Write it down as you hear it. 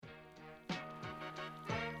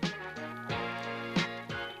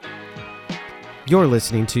You're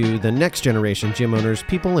listening to the Next Generation Gym Owners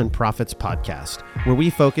People and Profits podcast, where we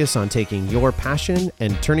focus on taking your passion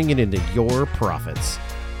and turning it into your profits.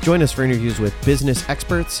 Join us for interviews with business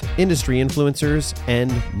experts, industry influencers,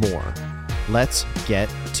 and more. Let's get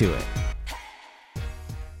to it.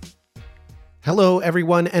 Hello,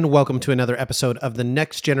 everyone, and welcome to another episode of the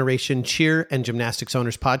Next Generation Cheer and Gymnastics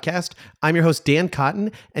Owners podcast. I'm your host, Dan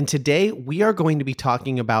Cotton, and today we are going to be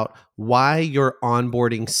talking about why your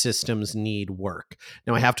onboarding systems need work.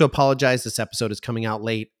 Now, I have to apologize. This episode is coming out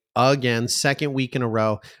late again, second week in a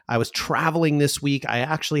row. I was traveling this week. I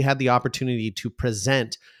actually had the opportunity to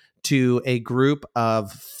present to a group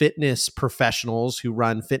of fitness professionals who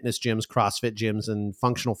run fitness gyms, CrossFit gyms, and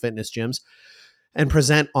functional fitness gyms, and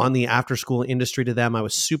present on the after-school industry to them. I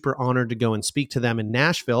was super honored to go and speak to them in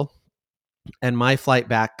Nashville, and my flight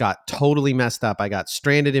back got totally messed up. I got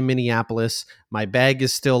stranded in Minneapolis. My bag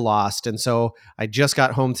is still lost, and so I just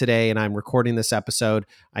got home today, and I'm recording this episode.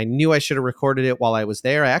 I knew I should have recorded it while I was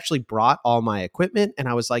there. I actually brought all my equipment, and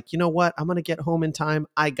I was like, you know what? I'm going to get home in time.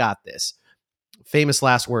 I got this. Famous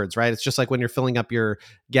last words, right? It's just like when you're filling up your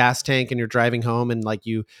gas tank and you're driving home and like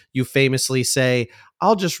you famously say,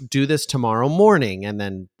 I'll just do this tomorrow morning. And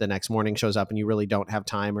then the next morning shows up and you really don't have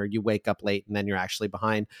time, or you wake up late and then you're actually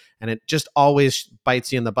behind, and it just always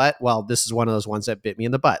bites you in the butt. Well, this is one of those ones that bit me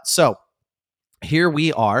in the butt. So here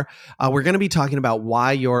we are. We're going to be talking about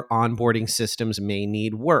why your onboarding systems may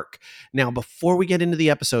need work. Now, before we get into the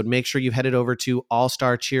episode, make sure you've headed over to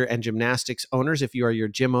All-Star Cheer and Gymnastics Owners if you are your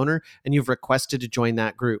gym owner and you've requested to join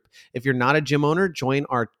that group. If you're not a gym owner, join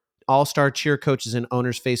our All-Star Cheer Coaches and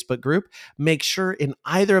Owners Facebook group. Make sure in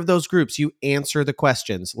either of those groups you answer the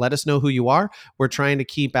questions. Let us know who you are. We're trying to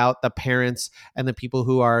keep out the parents and the people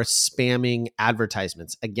who are spamming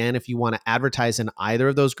advertisements. Again, if you want to advertise in either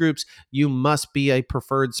of those groups, you must be a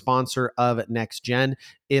preferred sponsor of Next Gen.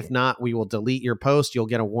 If not, we will delete your post. You'll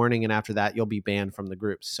get a warning, and after that, you'll be banned from the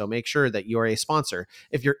groups. So make sure that you are a sponsor.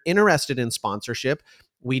 If you're interested in sponsorship,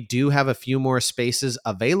 we do have a few more spaces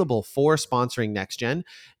available for sponsoring Next Gen.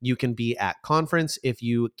 You can be at conference if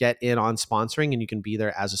you get in on sponsoring, and you can be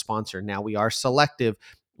there as a sponsor. Now, we are selective.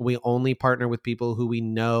 We only partner with people who we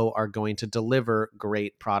know are going to deliver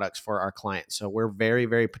great products for our clients. So we're very,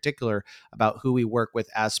 very particular about who we work with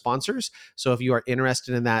as sponsors. So if you are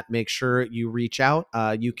interested in that, make sure you reach out.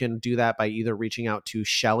 You can do that by either reaching out to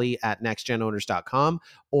Shelly at nextgenowners.com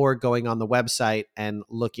or going on the website and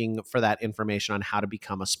looking for that information on how to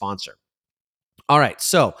become a sponsor. All right,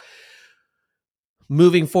 so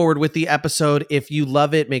moving forward with the episode, if you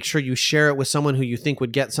love it, make sure you share it with someone who you think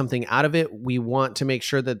would get something out of it. We want to make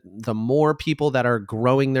sure that the more people that are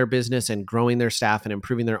growing their business and growing their staff and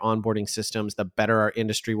improving their onboarding systems, the better our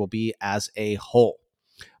industry will be as a whole.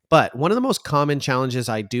 But one of the most common challenges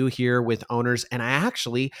I do hear with owners, and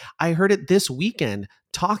I heard it this weekend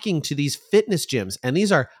talking to these fitness gyms, and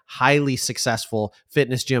these are highly successful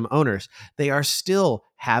fitness gym owners. They are still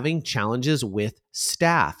having challenges with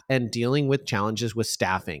staff and dealing with challenges with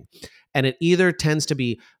staffing. And it either tends to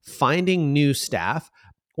be finding new staff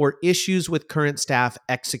or issues with current staff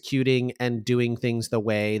executing and doing things the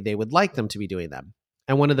way they would like them to be doing them.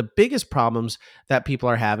 And one of the biggest problems that people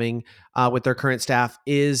are having with their current staff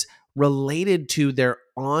is related to their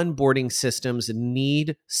onboarding systems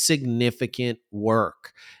need significant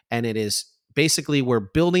work. And it is basically, we're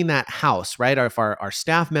building that house, right? If our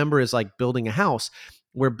staff member is like building a house,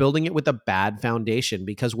 we're building it with a bad foundation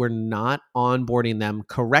because we're not onboarding them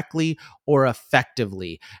correctly or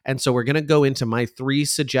effectively. And so we're going to go into my 3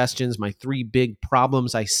 suggestions, my 3 big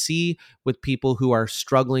problems I see with people who are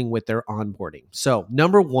struggling with their onboarding. So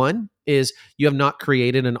number 1 is you have not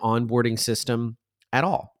created an onboarding system at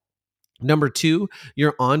all. Number 2,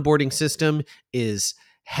 your onboarding system is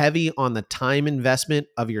heavy on the time investment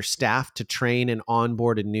of your staff to train and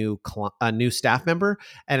onboard a new staff member,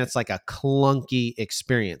 and it's like a clunky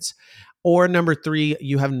experience. Or number 3,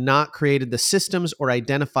 you have not created the systems or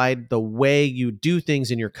identified the way you do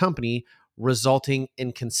things in your company, resulting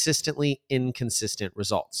in consistently inconsistent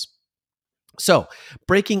results. So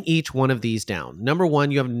breaking each one of these down. Number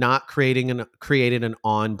 1, you have not created an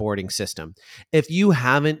onboarding system. If you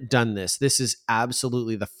haven't done this, this is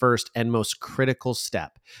absolutely the first and most critical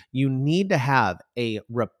step. You need to have a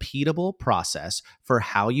repeatable process for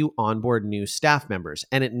how you onboard new staff members,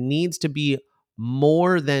 and it needs to be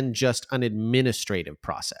more than just an administrative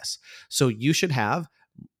process. So you should have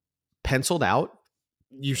penciled out,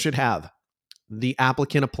 you should have the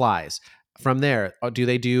applicant applies. From there, do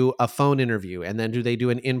they do a phone interview? And then do they do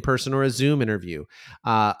an in-person or a Zoom interview?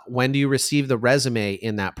 When do you receive the resume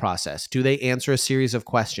in that process? Do they answer a series of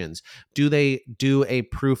questions? Do they do a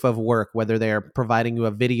proof of work, whether they're providing you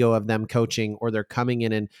a video of them coaching or they're coming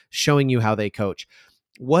in and showing you how they coach?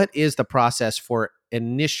 What is the process for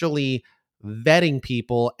initially vetting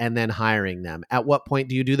people and then hiring them? At what point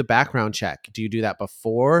do you do the background check? Do you do that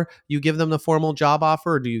before you give them the formal job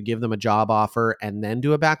offer, or do you give them a job offer and then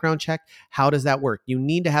do a background check? How does that work? You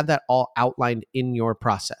need to have that all outlined in your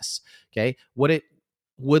process. Okay. What it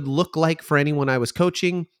would look like for anyone I was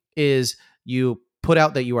coaching is you put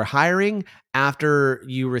out that you are hiring. After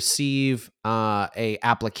you receive a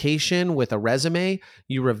application with a resume,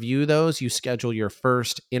 you review those, you schedule your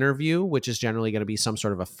first interview, which is generally going to be some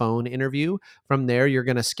sort of a phone interview. From there, you're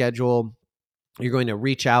going to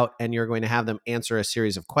reach out and you're going to have them answer a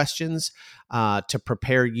series of questions to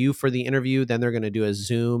prepare you for the interview. Then they're going to do a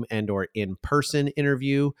Zoom and or in-person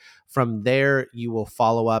interview. From there, you will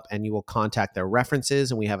follow up and you will contact their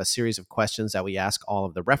references. And we have a series of questions that we ask all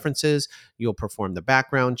of the references. You'll perform the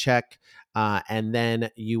background check, and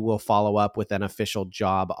then you will follow up with an official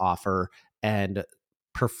job offer and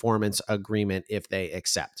performance agreement if they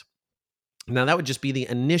accept. Now, that would just be the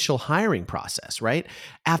initial hiring process, right?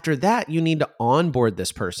 After that, you need to onboard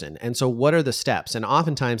this person. And so what are the steps? And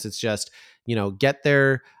oftentimes it's just, get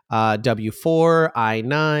their W-4,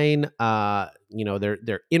 I-9,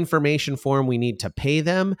 their information form we need to pay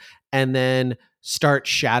them, and then start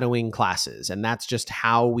shadowing classes. And that's just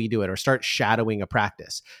how we do it, or start shadowing a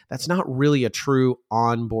practice. That's not really a true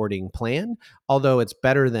onboarding plan, although it's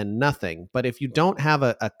better than nothing. But if you don't have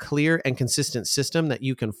a clear and consistent system that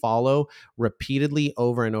you can follow repeatedly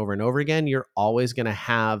over and over and over again, you're always going to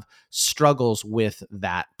have struggles with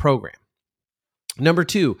that program. Number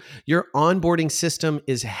two, your onboarding system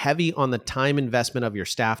is heavy on the time investment of your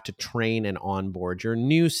staff to train and onboard your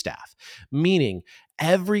new staff, meaning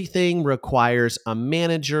everything requires a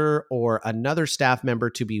manager or another staff member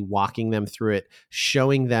to be walking them through it,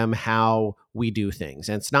 showing them how we do things.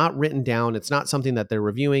 And it's not written down. It's not something that they're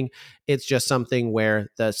reviewing. It's just something where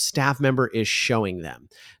the staff member is showing them.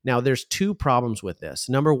 Now, there's two problems with this.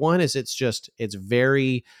 Number one is it's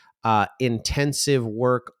very intensive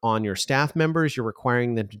work on your staff members. You're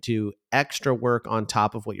requiring them to do extra work on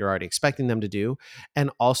top of what you're already expecting them to do,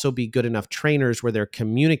 and also be good enough trainers where they're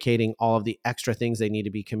communicating all of the extra things they need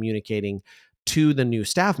to be communicating to the new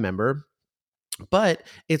staff member. But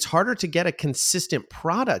it's harder to get a consistent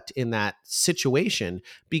product in that situation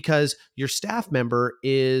because your staff member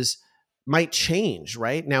might change,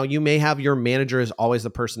 right? Now, you may have your manager is always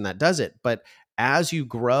the person that does it, but as you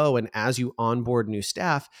grow and as you onboard new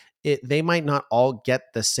staff, they might not all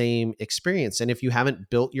get the same experience. And if you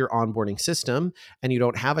haven't built your onboarding system and you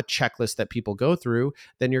don't have a checklist that people go through,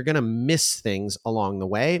 then you're going to miss things along the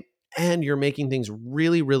way. And you're making things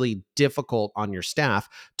really, really difficult on your staff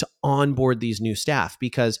to onboard these new staff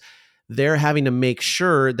because they're having to make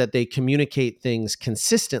sure that they communicate things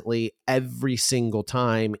consistently every single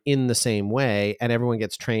time in the same way, and everyone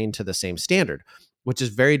gets trained to the same standard, which is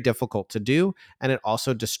very difficult to do. And it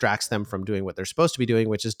also distracts them from doing what they're supposed to be doing,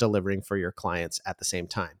 which is delivering for your clients at the same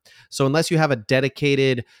time. So unless you have a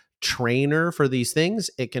dedicated trainer for these things,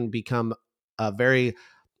 it can become a very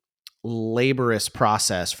laborious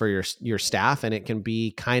process for your staff, and it can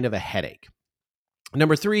be kind of a headache.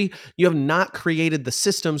 Number three, you have not created the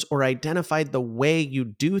systems or identified the way you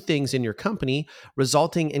do things in your company,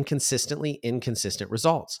 resulting in consistently inconsistent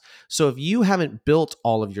results. So if you haven't built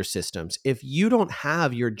all of your systems, if you don't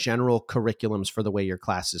have your general curriculums for the way your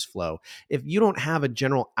classes flow, if you don't have a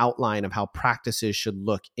general outline of how practices should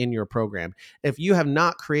look in your program, if you have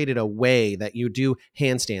not created a way that you do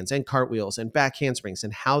handstands and cartwheels and back handsprings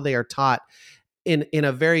and how they are taught in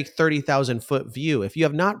a very 30,000 foot view, if you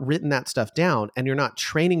have not written that stuff down and you're not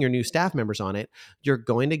training your new staff members on it, you're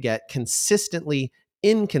going to get consistently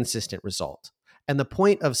inconsistent results. And the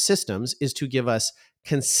point of systems is to give us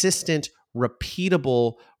consistent,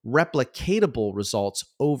 repeatable, replicatable results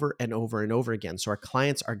over and over and over again. So our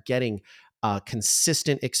clients are getting a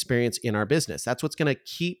consistent experience in our business. That's what's going to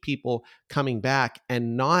keep people coming back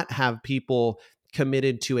and not have people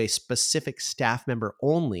committed to a specific staff member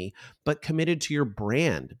only, but committed to your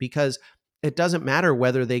brand, because it doesn't matter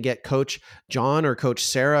whether they get Coach John or Coach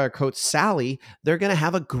Sarah or Coach Sally, they're going to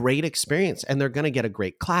have a great experience and they're going to get a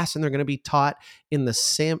great class and they're going to be taught in the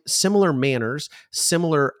similar manners,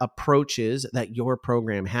 similar approaches that your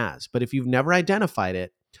program has. But if you've never identified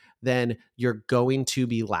it, then you're going to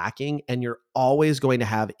be lacking and you're always going to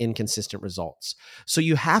have inconsistent results. So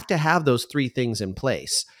you have to have those three things in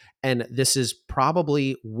place. And this is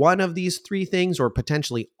probably one of these three things, or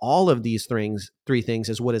potentially all of these three things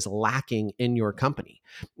is what is lacking in your company.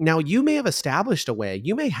 Now, you may have established a way,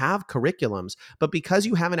 you may have curriculums, but because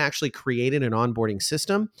you haven't actually created an onboarding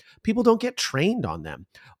system, people don't get trained on them.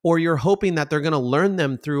 Or you're hoping that they're going to learn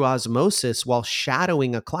them through osmosis while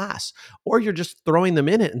shadowing a class, or you're just throwing them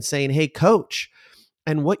in it and saying, hey, coach.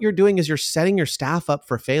 And what you're doing is you're setting your staff up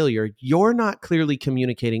for failure. You're not clearly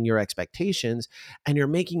communicating your expectations, and you're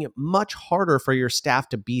making it much harder for your staff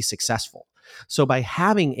to be successful. So, by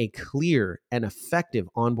having a clear and effective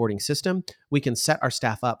onboarding system, we can set our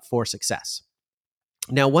staff up for success.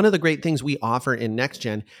 Now, one of the great things we offer in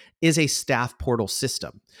NextGen is a staff portal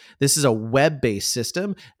system. This is a web-based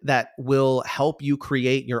system that will help you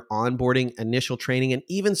create your onboarding, initial training, and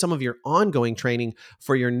even some of your ongoing training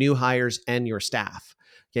for your new hires and your staff.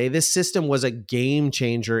 Okay, this system was a game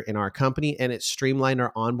changer in our company, and it streamlined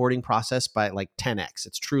our onboarding process by like 10x.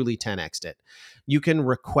 It's truly 10x'd it. You can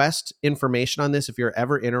request information on this if you're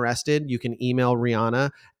ever interested. You can email Rihanna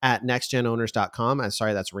at nextgenowners.com. I'm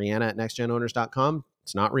sorry, that's Rihanna at nextgenowners.com.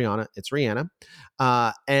 It's not Rihanna, it's Rihanna.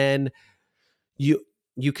 And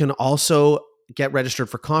you can also get registered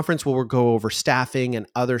for conference where we'll go over staffing and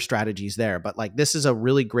other strategies there. But like, this is a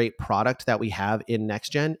really great product that we have in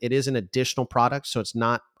NextGen. It is an additional product, so it's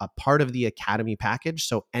not a part of the Academy package.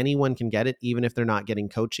 So anyone can get it, even if they're not getting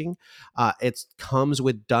coaching. It comes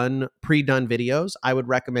with pre-done videos. I would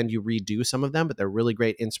recommend you redo some of them, but they're really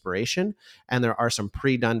great inspiration. And there are some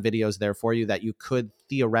pre-done videos there for you that you could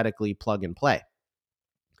theoretically plug and play.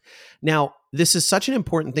 Now, this is such an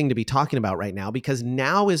important thing to be talking about right now, because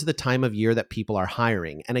now is the time of year that people are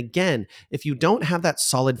hiring. And again, if you don't have that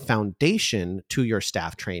solid foundation to your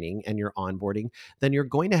staff training and your onboarding, then you're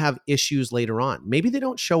going to have issues later on. Maybe they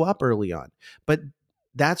don't show up early on, but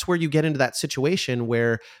that's where you get into that situation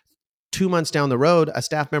where 2 months down the road, a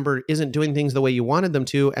staff member isn't doing things the way you wanted them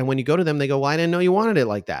to. And when you go to them, they go, well, I didn't know you wanted it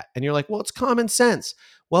like that. And you're like, well, it's common sense.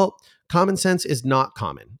 Well, common sense is not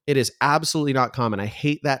common. It is absolutely not common. I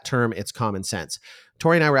hate that term. It's common sense.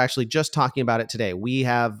 Tori and I were actually just talking about it today. We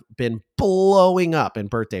have been blowing up in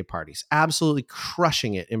birthday parties, absolutely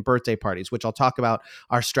crushing it in birthday parties, which I'll talk about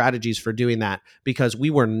our strategies for doing that, because we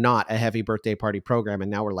were not a heavy birthday party program.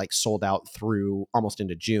 And now we're like sold out through almost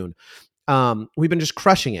into June. We've been just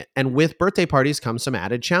crushing it. And with birthday parties comes some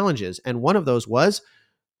added challenges. And one of those was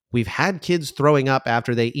we've had kids throwing up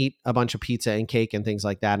after they eat a bunch of pizza and cake and things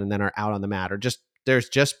like that, and then are out on the mat, or there's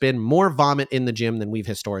just been more vomit in the gym than we've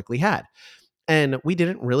historically had. And we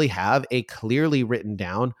didn't really have a clearly written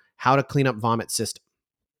down how to clean up vomit system.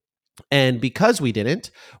 And because we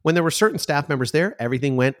didn't, when there were certain staff members there,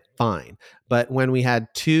 everything went fine. But when we had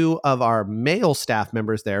two of our male staff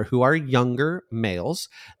members there who are younger males,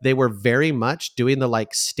 they were very much doing the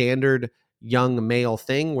like standard young male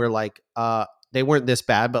thing where like, they weren't this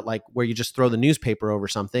bad, but like where you just throw the newspaper over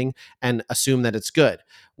something and assume that it's good.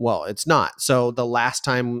 Well, it's not. So the last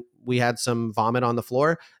time we had some vomit on the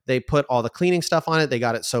floor, they put all the cleaning stuff on it. They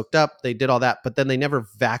got it soaked up. They did all that, but then they never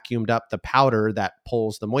vacuumed up the powder that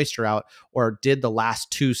pulls the moisture out or did the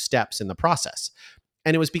last two steps in the process.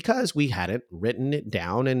 And it was because we hadn't written it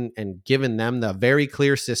down and given them the very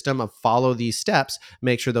clear system of follow these steps,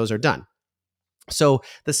 make sure those are done. So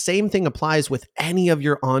the same thing applies with any of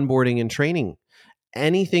your onboarding and training.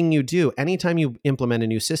 Anything you do, anytime you implement a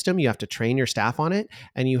new system, you have to train your staff on it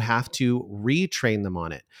and you have to retrain them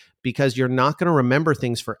on it, because you're not going to remember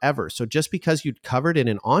things forever. So just because you covered it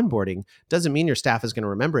in onboarding doesn't mean your staff is going to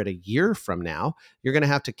remember it a year from now. You're going to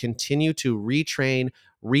have to continue to retrain,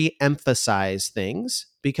 re-emphasize things,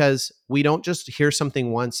 because we don't just hear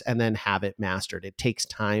something once and then have it mastered. It takes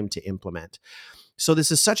time to implement. So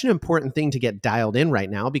this is such an important thing to get dialed in right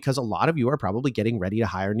now, because a lot of you are probably getting ready to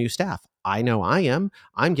hire new staff. I know I am.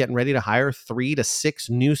 I'm getting ready to hire 3 to 6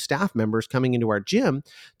 new staff members coming into our gym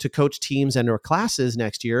to coach teams and or classes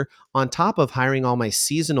next year, on top of hiring all my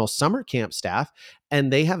seasonal summer camp staff.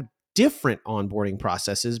 And they have different onboarding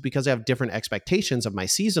processes because I have different expectations of my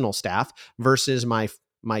seasonal staff versus my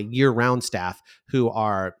year-round staff, who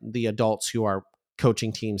are the adults who are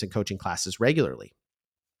coaching teams and coaching classes regularly.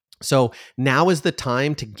 So now is the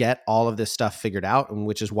time to get all of this stuff figured out, and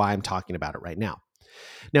which is why I'm talking about it right now.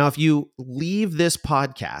 Now, if you leave this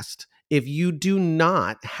podcast, if you do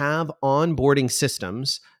not have onboarding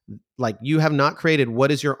systems, like you have not created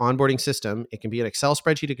what is your onboarding system, it can be an Excel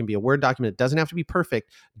spreadsheet, it can be a Word document, it doesn't have to be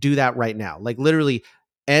perfect. Do that right now. Like literally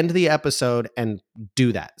end the episode and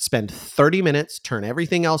do that. Spend 30 minutes, turn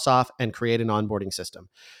everything else off, and create an onboarding system.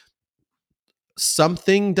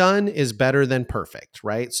 Something done is better than perfect,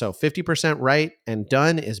 right? So 50% right and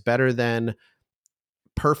done is better than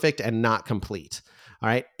perfect and not complete. All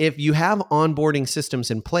right. If you have onboarding systems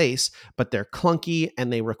in place, but they're clunky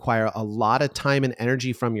and they require a lot of time and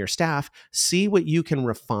energy from your staff, see what you can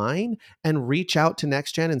refine and reach out to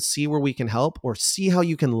NextGen and see where we can help, or see how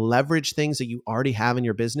you can leverage things that you already have in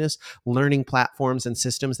your business, learning platforms and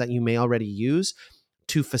systems that you may already use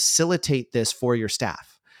to facilitate this for your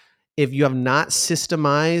staff. If you have not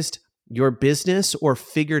systemized your business or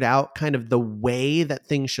figured out kind of the way that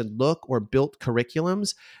things should look or built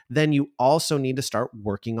curriculums, then you also need to start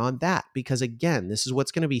working on that. Because again, this is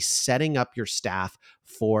what's going to be setting up your staff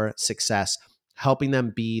for success, helping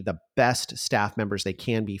them be the best staff members they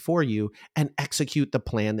can be for you and execute the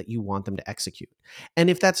plan that you want them to execute. And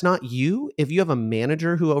if that's not you, if you have a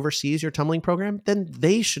manager who oversees your tumbling program, then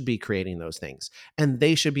they should be creating those things and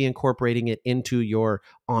they should be incorporating it into your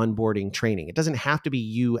onboarding training. It doesn't have to be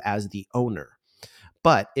you as the owner.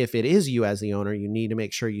 But if it is you as the owner, you need to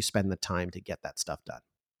make sure you spend the time to get that stuff done.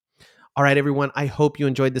 All right, everyone, I hope you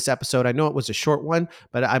enjoyed this episode. I know it was a short one,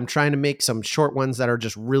 but I'm trying to make some short ones that are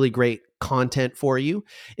just really great content for you.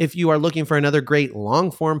 If you are looking for another great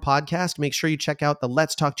long-form podcast, make sure you check out the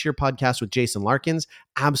Let's Talk Cheer podcast with Jason Larkins.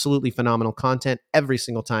 Absolutely phenomenal content every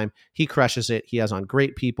single time. He crushes it. He has on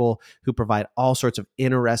great people who provide all sorts of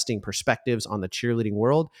interesting perspectives on the cheerleading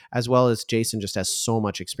world, as well as Jason just has so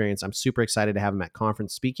much experience. I'm super excited to have him at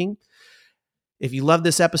conference speaking. If you love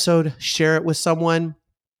this episode, share it with someone.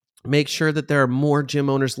 Make sure that there are more gym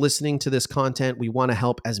owners listening to this content. We want to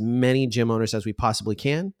help as many gym owners as we possibly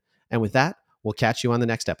can. And with that, we'll catch you on the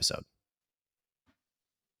next episode.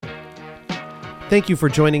 Thank you for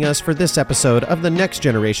joining us for this episode of the Next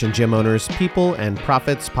Generation Gym Owners People and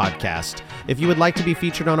Profits podcast. If you would like to be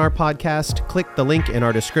featured on our podcast, click the link in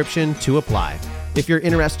our description to apply. If you're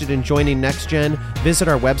interested in joining NextGen, visit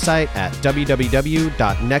our website at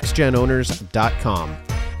www.nextgenowners.com.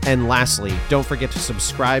 And lastly, don't forget to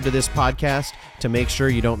subscribe to this podcast to make sure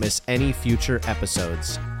you don't miss any future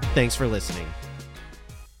episodes. Thanks for listening.